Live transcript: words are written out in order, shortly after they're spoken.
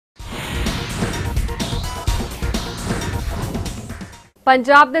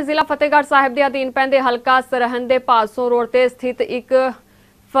पंजाब के जिला फतेहगढ़ साहिब के अधीन पैंदे हलका सरहंद के भादसों रोड से स्थित एक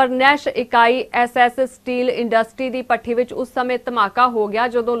फरनैश इकाई एसएस स्टील इंडस्ट्री की भट्ठी विच उस समय धमाका हो गया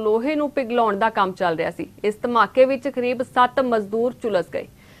जदों लोहे नूं पिघलाउण दा काम चल रहा सी। इस धमाके विच करीब 7 मजदूर झुलस गए,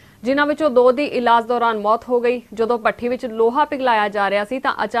 जिन्हां विचों 2 दी इलाज दौरान मौत हो गई। जदों भट्ठी विच लोहा पिघलाया जा रहा सी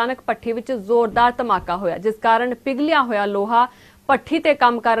तां अचानक भट्ठी विच जोरदार धमाका होया, जिस कारण पिघलिया होया लोहा भट्ठी ते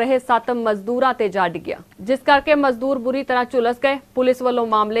काम कर रहे 7 मजदूरां ते जा डिग्या, जिस करके मजदूर बुरी तरह झुलस गए। पुलिस वालों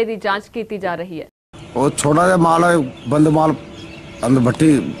मामले की जांच की जा रही है। वो छोटा जिहा माल बंद माल अंदर भट्टी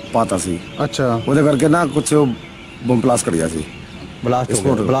पाता सी। अच्छा, ਉਹਦੇ ਕਰਕੇ ਨਾ ਕੁਝ ਬੰਬ ਬਲਾਸਟ ਕਰ ਗਿਆ ਸੀ। ਬਲਾਸਟ ਹੋ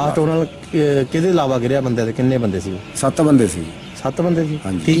ਗਿਆ। ਬਲਾਸਟ ਹੋਣ ਨਾਲ ਕਿਹਦੇ ਇਲਾਵਾ ਗਿਰਿਆ ਬੰਦੇ ਤੇ ਕਿੰਨੇ ਬੰਦੇ ਸੀ? 7 ਬੰਦੇ ਸੀ। 7 ਬੰਦੇ ਸੀ।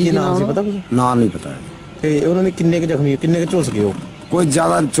 ਕੀ ਨਾਮ ਸੀ ਪਤਾ ਕੁਝ? ਨਾਂ ਨਹੀਂ ਪਤਾ। ਤੇ ਉਹਨਾਂ ਨੇ ਕਿੰਨੇ ਕੁ ਜ਼ਖਮੀ, ਕਿੰਨੇ ਕੁ ਝੁਲਸ ਗਏ? ਉਹ ਕੋਈ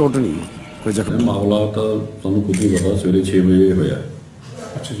ਜ਼ਿਆਦਾ ਚੋਟ ਨਹੀਂ, ਕੋਈ ਜ਼ਖਮੀ। ਮਾਮਲਾ ਤਾਂ ਤੁਹਾਨੂੰ ਖੁਦ ਹੀ ਪਤਾ ਸਵੇਰੇ 6 ਵਜੇ ਹੋਇਆ।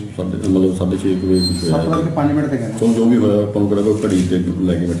 ਅੱਛਾ ਜੀ, मतलब 6:30 ਵਜੇ ਹੋਇਆ। 5 ਮਿੰਟ ਤੇ ਕਹਿੰਦੇ ਤੁਹਾਨੂੰ ਜੋ ਵੀ ਹੋਇਆ ਆਪਾਂ ਨੂੰ ਕਿਹੜਾ ਕੋਈ ਘੜੀ ਤੇ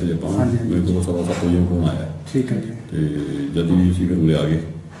ਲੈ ਕੇ ਬੈਠੇ ਆਪਾਂ। ਮੇਰੇ ਕੋਲ 7:30 ਵਜੇ ਫੋਨ ਆਇਆ। ਠੀਕ ਹੈ ਜੀ। ਤੇ ਜਦ ਹੀ ਅਸੀਂ ਫਿਰ ਉਰੇ ਆ ਗਏ।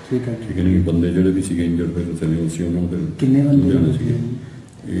 ਠੀਕ ਹੈ ਨਹੀਂ, ਬੰਦੇ ਜਿਹੜੇ ਵੀ ਸੀਗੇ ਇੰਜਰਡ ਫਿਰ ਚਲੇ ਸੀ ਉਹਨਾਂ ਨੂੰ ਫਿਰ ਕਿੰਨੇ ਬੰਦੇ ਸੀਗੇ?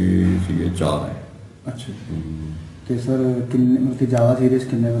 ਇਹ ਸੀਗੇ 4 ਹੈ। ਅੱਛਾ ਤੇ ਸਰ ਕਿੰਨੇ ਮਤਲਬ ਜ਼ਿਆਦਾ ਸੀਰੀਅਸ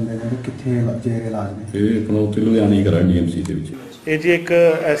ਕਿੰਨੇ ਬੰਦੇ ਨੇ, ਕਿੱਥੇ ਜਿਹੜੇ ਇਲਾਜ ਨੇ? ਇਹ ਆਪਣਾ ਉੱਥੇ ਲੁਧਿਆਣੇ ਹੀ ਕਰਾ ਡੀਐਮਸੀ ਦੇ ਵਿੱਚ। ਇਹ ਜੀ ਇੱਕ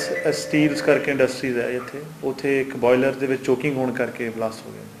ਸਟੀਲਸ ਕਰਕੇ ਇੰਡਸਟਰੀਜ਼ ਹੈ ਇੱਥੇ, ਉੱਥੇ ਇੱਕ ਬੋਇਲਰ ਦੇ ਵਿੱਚ ਚੋਕਿੰਗ ਹੋਣ ਕਰਕੇ ਬਲਾਸਟ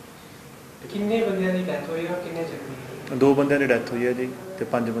ਹੋ ਗਿਆ। ਕਿੰਨੇ ਬੰਦਿਆਂ ਦੀ ਡੈਥ ਹੋਈ ਔਰ ਕਿੰਨੇ ਜ਼ਖਮੀ ਹੋਏ? 2 ਬੰਦਿਆਂ ਦੀ ਡੈਥ ਹੋਈ ਹੈ ਜੀ ਤੇ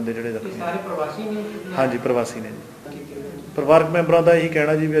 5 ਬੰਦੇ ਜਿਹੜੇ ਜ਼ਖਮੀ। ਸਾਰੇ ਪ੍ਰਵਾਸੀ ਨੇ? ਹਾਂਜੀ, ਪ੍ਰਵਾਸੀ ਨੇ ਜੀ। ਪਰਿਵਾਰਕ ਮੈਂਬਰਾਂ ਦਾ ਇਹੀ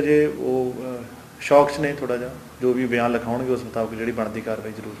ਕਹਿਣਾ ਜੀ ਵੀ ਅਜੇ ਉਹ ਸ਼ੌਕ 'ਚ ਨੇ ਥੋੜਾ ਜਿਹਾ, ਜੋ ਵੀ ਬਿਆਨ ਲਿਖਾਉਣਗੇ ਉਸ ਮੁਤਾਬਕ ਜਿਹੜੀ ਬਣਦੀ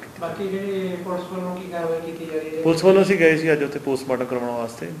ਕਾਰਵਾਈ ਜ਼ਰੂਰ ਕੀਤੀ। ਬਾਕੀ ਜਿਹੜੇ ਪੁਲਿਸ ਵੱਲੋਂ ਕੀ ਕਾਰਵਾਈ ਕੀਤੀ ਜਾ ਰਹੀ ਹੈ? ਪੁਲਿਸ ਵੱਲੋਂ ਅਸੀਂ ਗਏ ਸੀ ਅੱਜ ਉੱਥੇ ਪੋਸਟਮਾਰਟਮ ਕਰਵਾਉਣ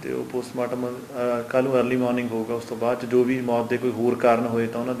ਵਾਸਤੇ, ਤੇ ਉਹ ਪੋਸਟਮਾਰਟਮ ਕੱਲ੍ਹ ਨੂੰ ਅਰਲੀ ਮਾਰਨਿੰਗ ਹੋਊਗਾ। ਉਸ ਤੋਂ ਬਾਅਦ ਜੋ ਵੀ ਮੌਤ ਦੇ ਕੋਈ ਹੋਰ ਕਾਰਨ ਹੋਏ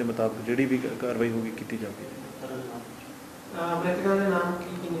ਤਾਂ ਉਹਨਾਂ ਦੇ ਮੁਤਾਬਕ ਜਿਹੜੀ ਵੀ ਕਾਰਵਾਈ ਹੋਊਗੀ ਕੀਤੀ ਜਾਊਗੀ। ਮ੍ਰਿਤਕਾਂ ਦੇ ਨਾਮ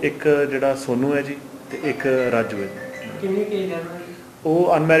ਕੀ? ਇੱਕ ਜਿਹੜਾ ਸੋਨੂ ਹੈ ਜੀ ਤੇ ਇੱਕ ਰਾਜੂ ਹੈ ਜੀ। ਕਿੰਨੇ ਕੇ ਜਾਨ?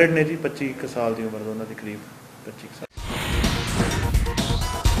 ਉਹ ਅਨਮੈਰਿਡ ਨੇ ਜੀ, 25 ਸਾਲ ਦੀ ਉਮਰ ਦਾ ਉਹਨਾਂ ਦੀ, ਕਰੀਬ 25 ਸਾਲ।